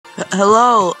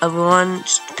Hello, everyone.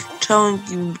 Just telling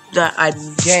you that I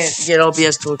can't get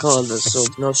OBS to record this, so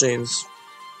no saves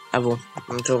ever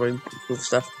until we prove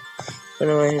stuff. But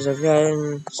anyways, I've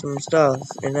gotten some stuff,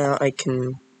 and now I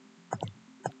can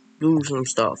do some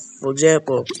stuff. For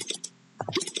example,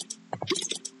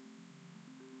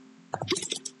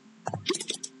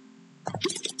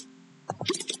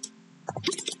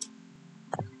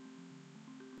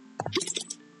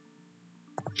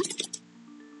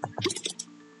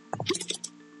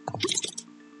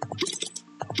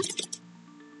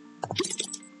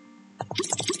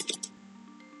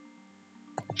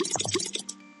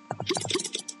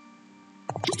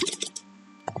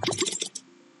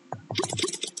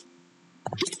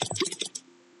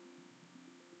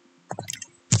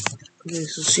 okay,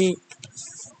 so see,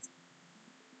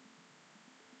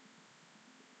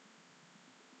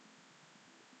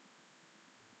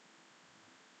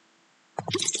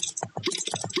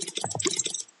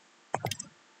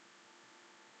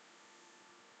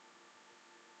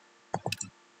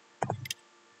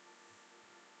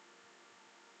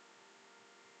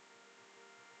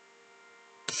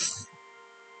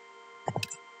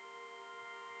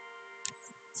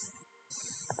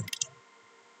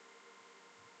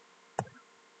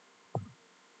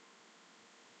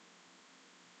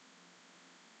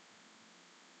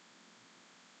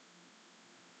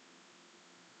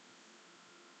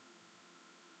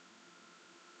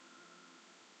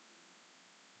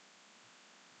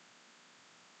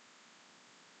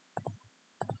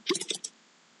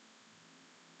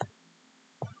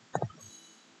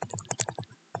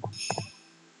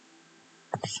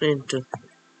 Santa.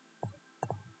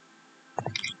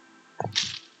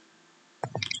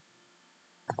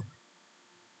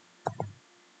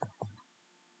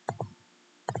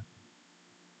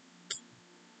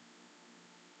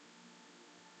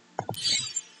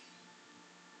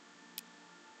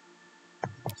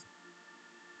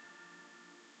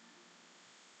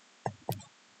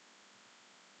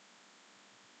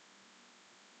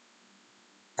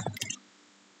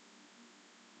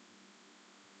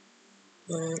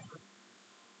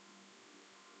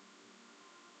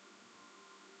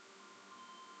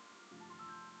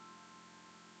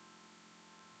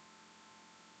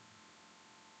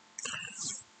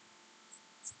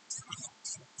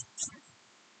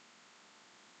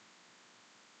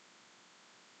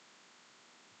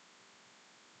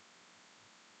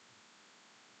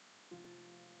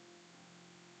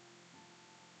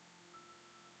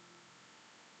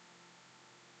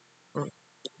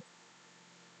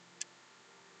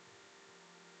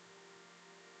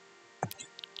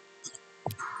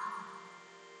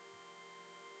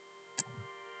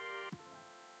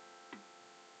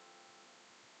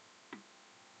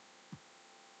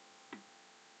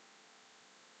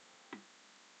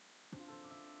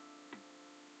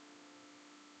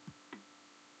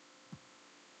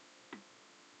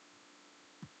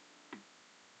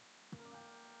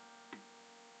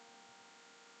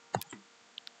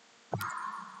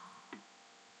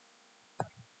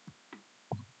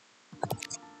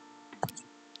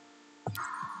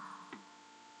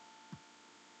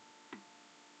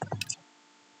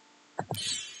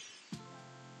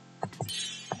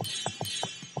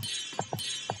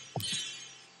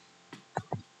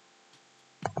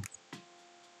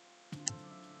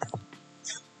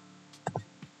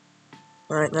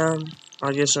 Right now,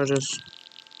 I guess I'll just.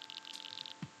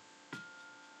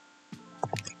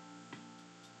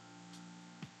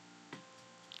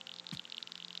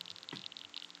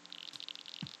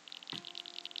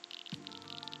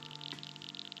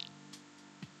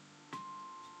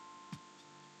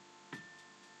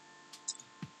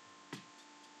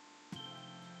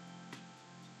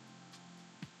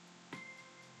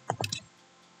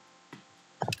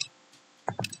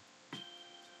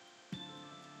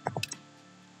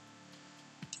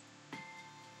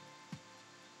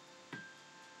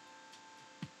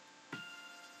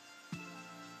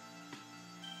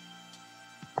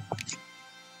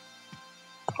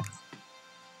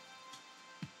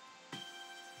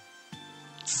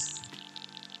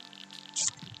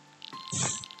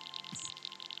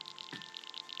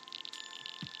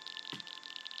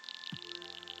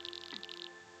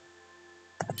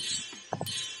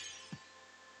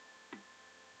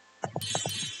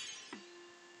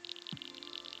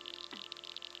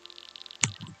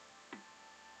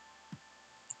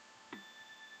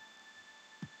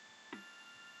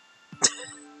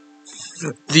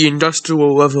 The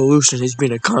Industrial Revolution has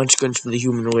been a consequence for the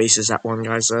human race, as that one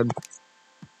guy said.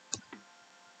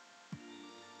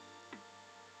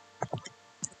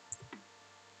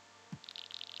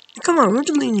 Come on, what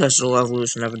did the Industrial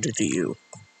Revolution ever do to you?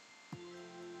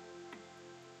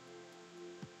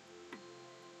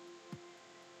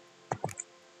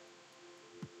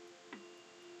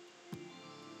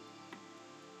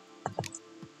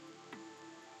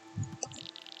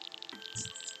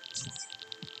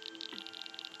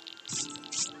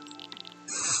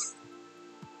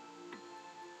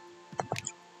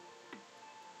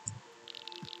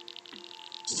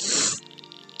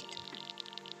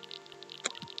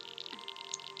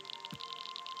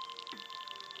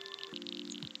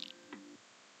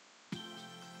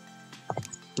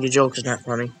 Your joke's not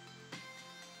funny.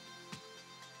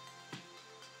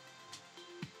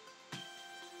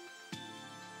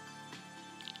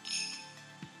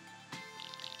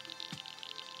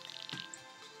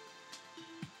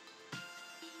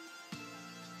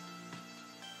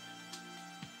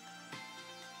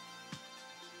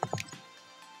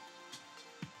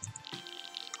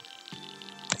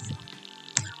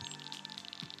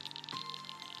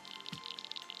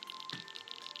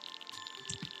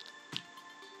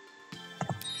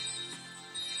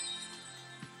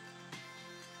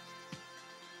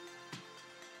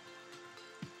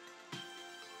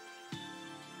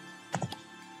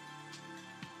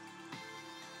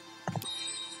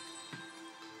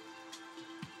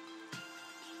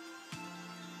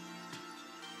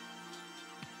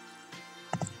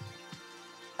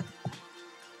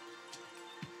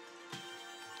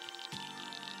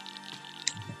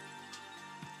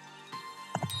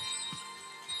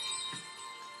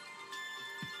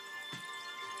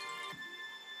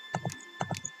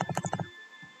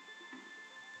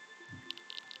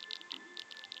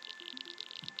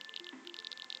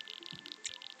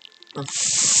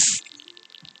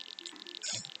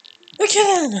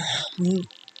 Again!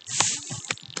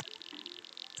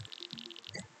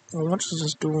 What is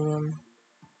this doing?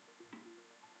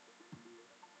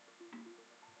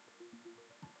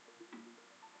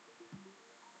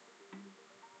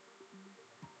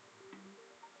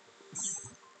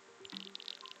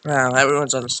 Wow,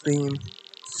 everyone's on Steam.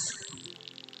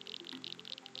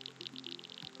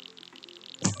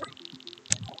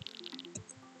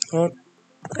 Well,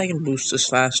 I can boost this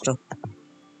faster.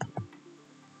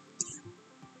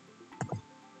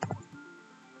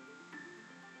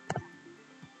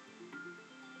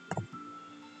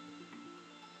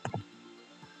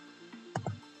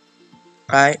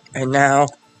 Alright, and now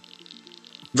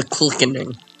the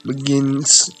clicking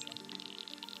begins.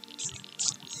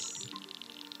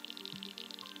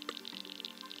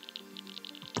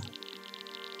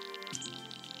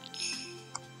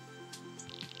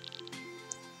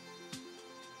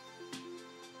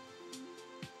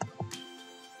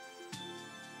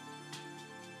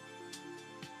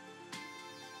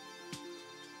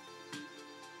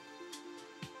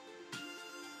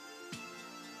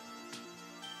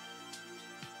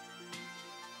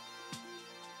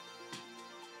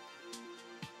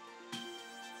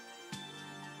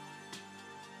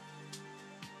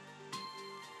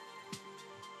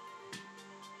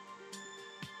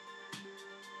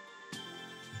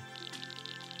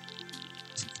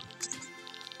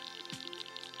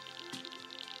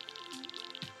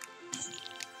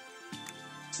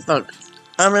 Look,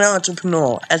 I'm an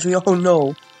entrepreneur. As we all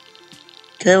know,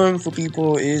 caring for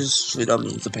people is for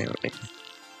dummies, apparently.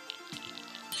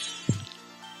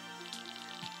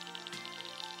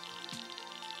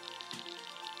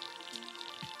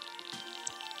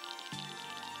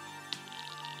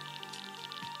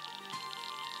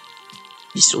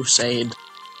 He's so sad.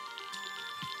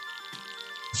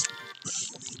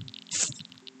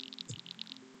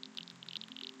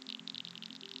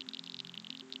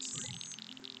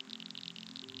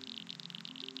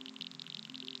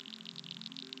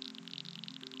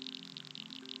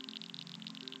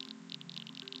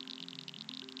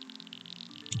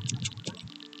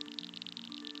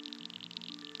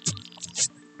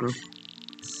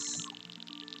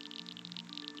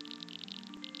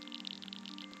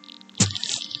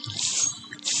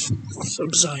 So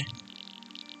sorry.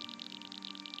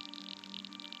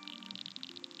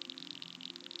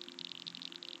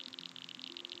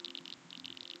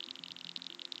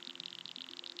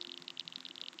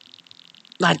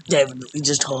 Not definitely,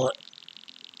 just hot.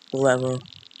 Whatever.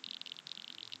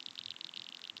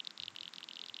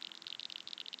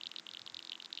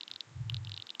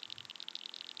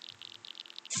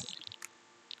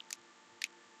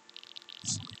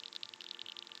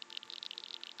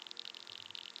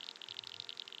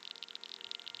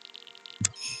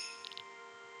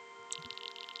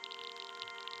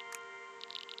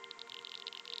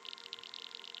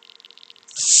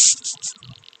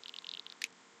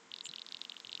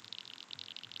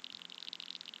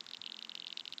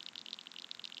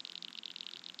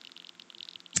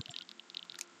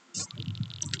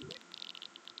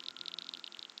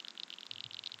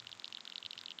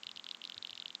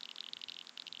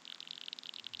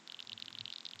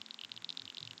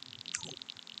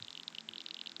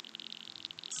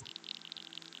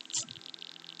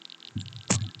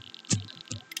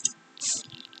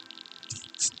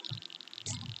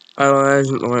 Oh, that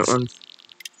isn't the right one.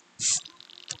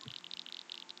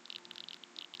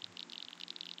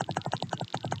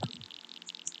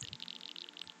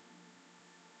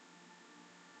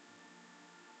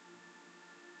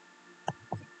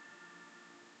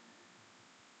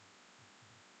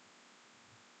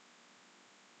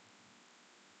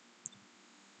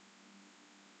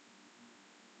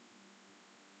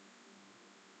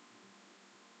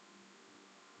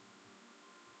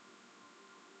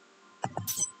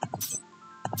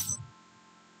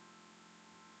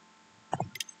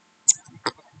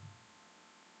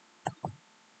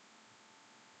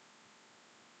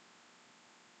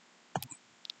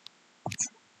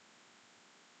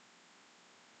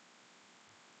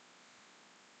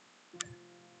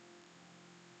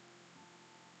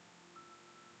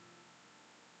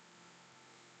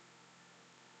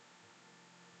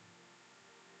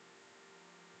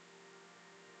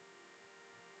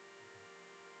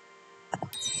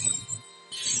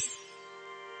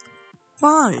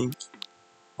 Fine.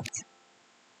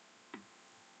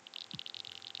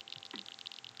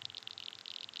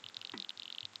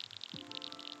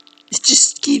 It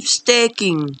just keeps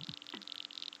stacking.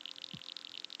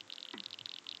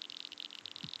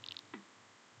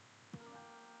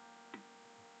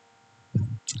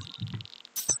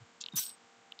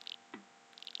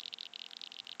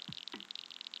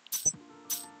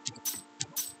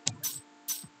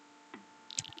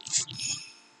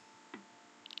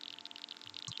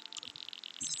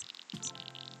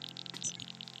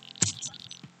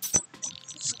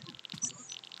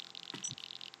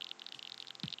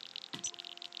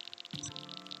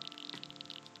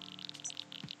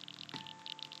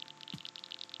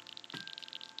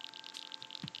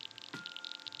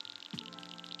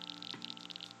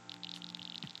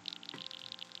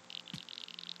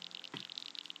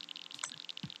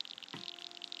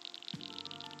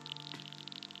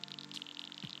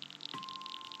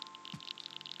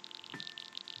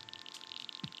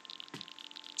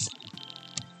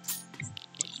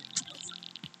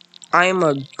 I'm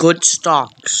a good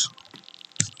stocks.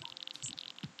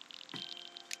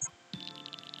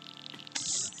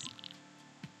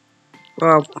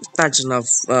 Well, that's enough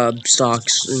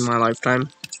stocks in my lifetime.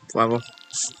 Whatever.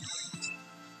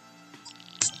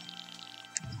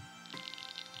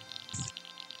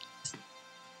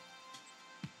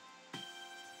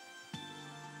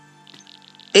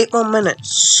 Eight more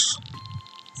minutes.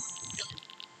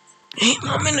 8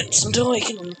 more minutes until I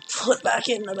can put back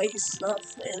in the base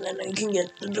stuff, and then I can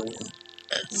get to doing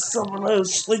something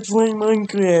else, like playing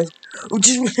Minecraft, which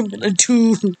is what I'm gonna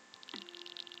do.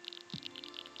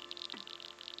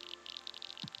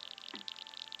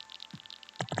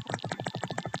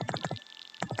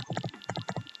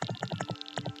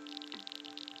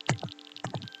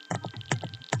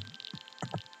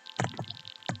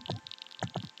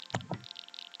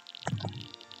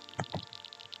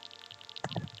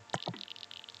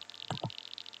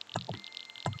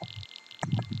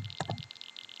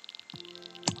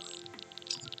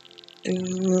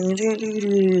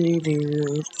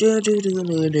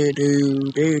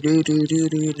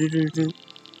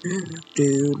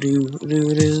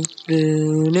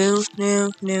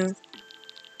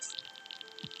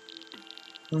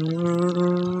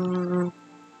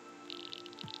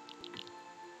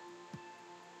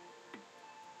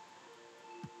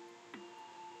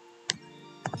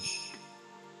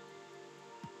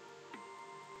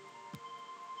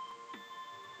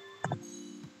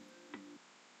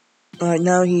 Alright,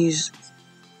 now he's...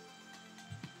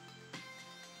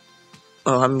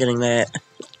 Oh, I'm getting that.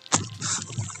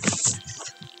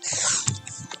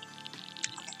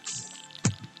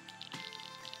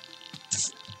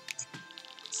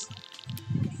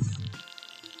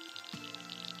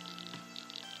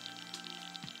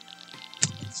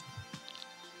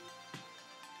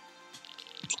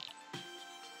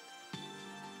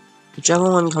 Whichever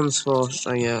one comes first,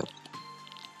 I get.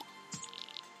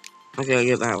 Okay, I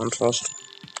get that one first.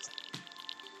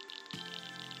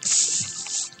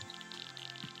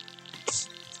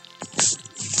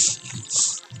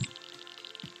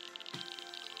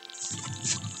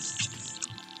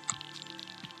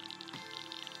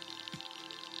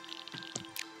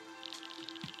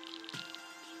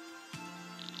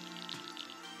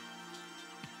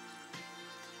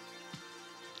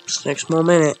 Six more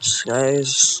minutes,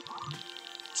 guys.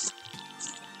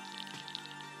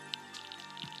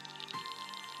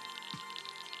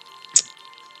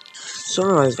 So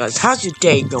anyways, guys, how's your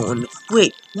day going?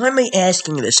 Wait, why am I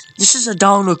asking this? This is a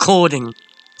down recording.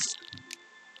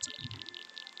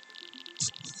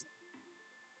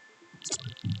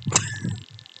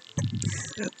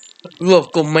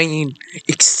 Look, oh man,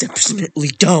 exceptionally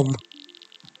dumb.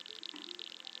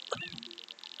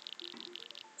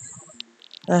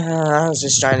 I was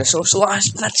just trying to socialize,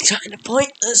 but that's kind of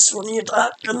pointless when you're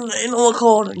talking in a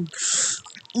recording.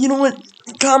 You know what?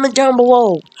 Comment down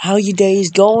below how your day is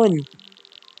going.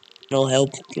 It'll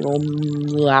help,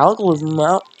 the algorithm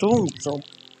out too.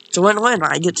 So when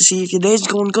I get to see if your day's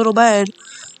going good or bad,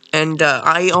 and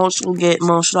I also get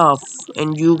more stuff,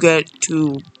 and you get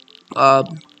to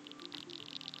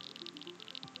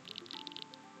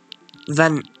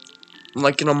vent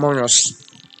like an Among Us.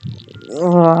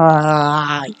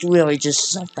 I really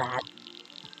just said that.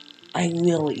 I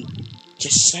really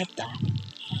just said that.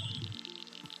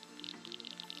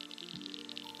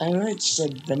 I really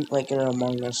said vent like an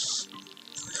Among Us.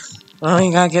 Well,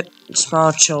 you gotta get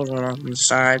small children on the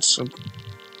side, so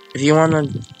if you wanna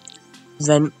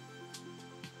vent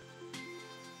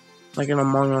like an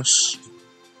Among Us.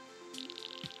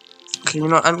 Okay,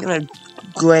 I'm gonna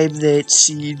grab that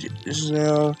seed as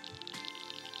well.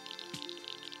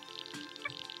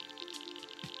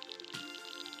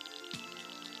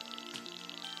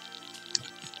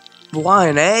 Why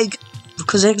an egg?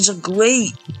 Because eggs are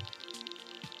great.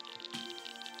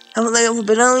 Haven't they ever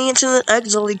been on the internet?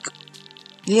 Eggs are like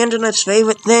the internet's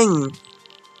favorite thing.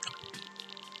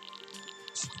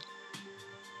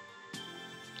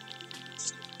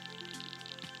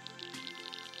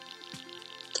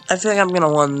 I feel like I'm gonna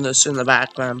run this in the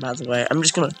background, by the way. I'm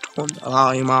just gonna turn the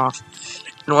volume off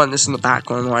and run this in the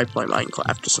background while I play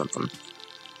Minecraft or something.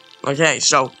 Okay,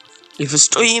 so if a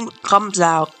stream comes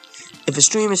out, if a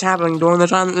stream is happening during the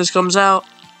time that this comes out,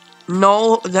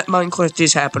 know that Minecraft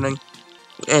is happening.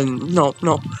 And no,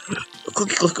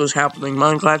 Cookie Clicker is happening.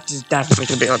 Minecraft is definitely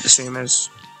gonna be on the stream as.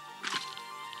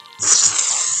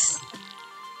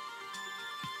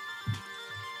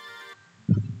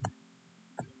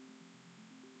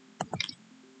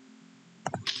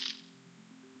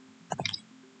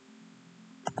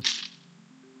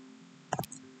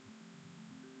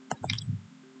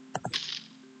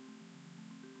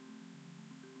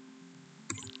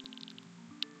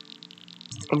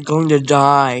 I'm going to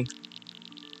die.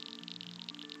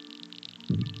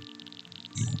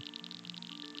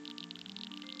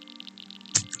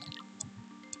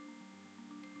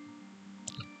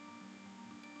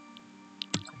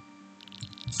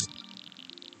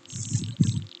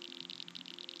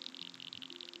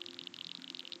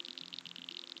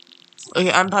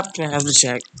 Okay, I'm probably gonna have to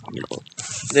check,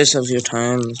 this a few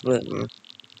times, but okay,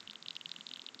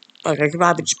 I could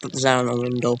probably just put this out on the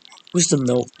window. Where's the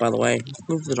milk, by the way?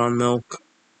 Move it on milk.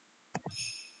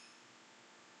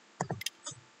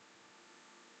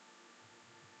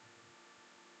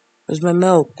 Where's my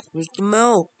milk? Where's the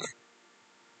milk?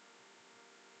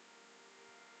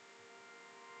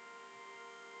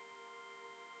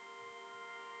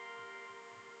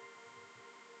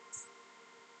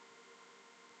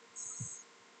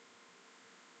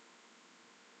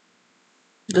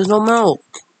 There's no milk.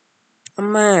 I'm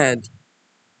mad.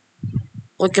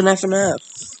 Like an F and F.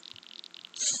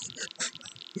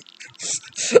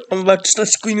 I'm about to start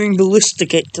screaming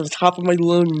ballistic at to the top of my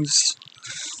lungs.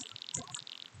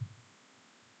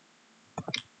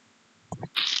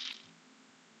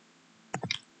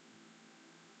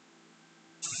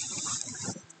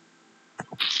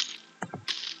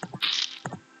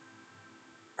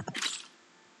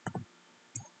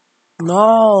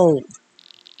 No!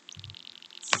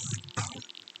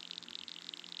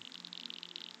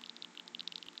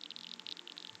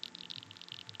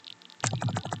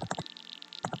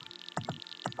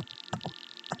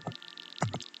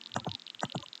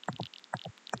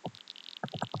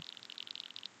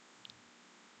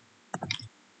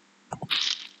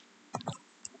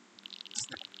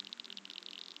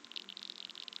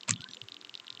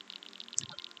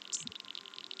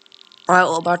 Alright,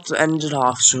 we're about to end it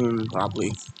off soon,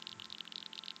 probably.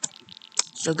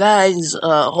 So guys,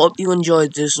 hope you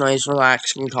enjoyed this nice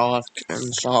relaxing talk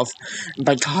and stuff. And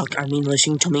by talk, I mean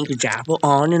listening to me jabber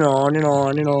on and on and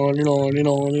on and on and on and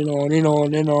on and on and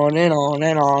on and on and on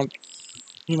and on.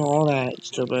 All that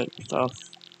stupid stuff.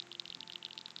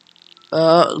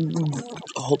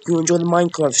 Hope you enjoy the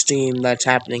Minecraft stream that's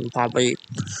happening probably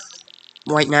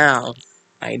right now,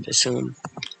 I'd assume.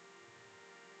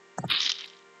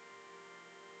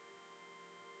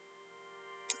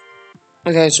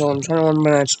 Okay, so in 21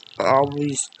 minutes, I'll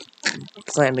be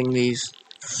planting these.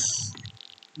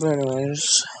 But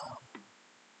anyways,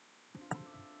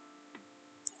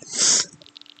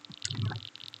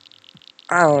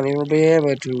 I won't even be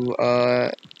able to,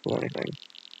 do anything.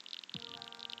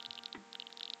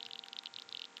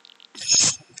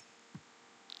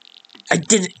 I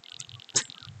did it!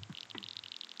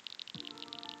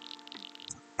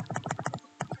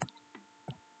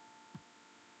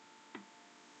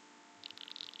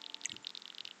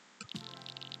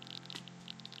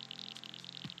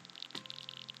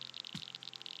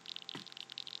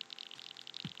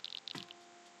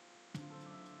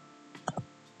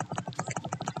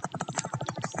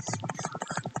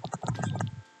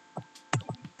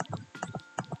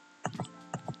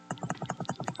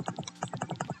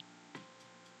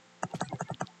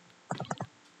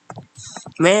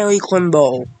 Mary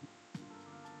Quimbo.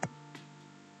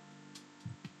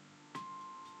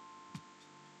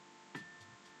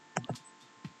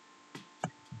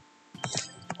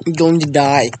 I'm going to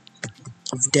die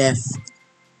of death.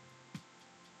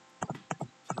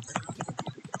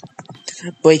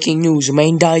 Breaking news, a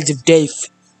man dies of death.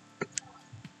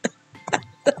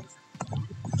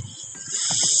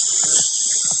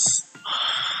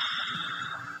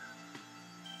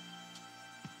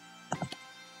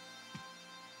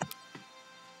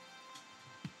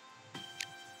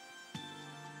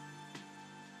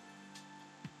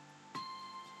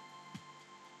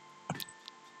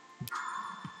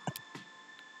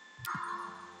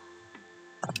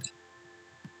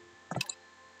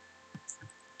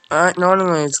 Alright, no,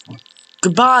 anyways.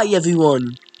 Goodbye,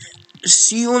 everyone.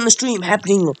 See you on the stream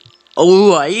happening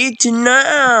right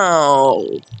now.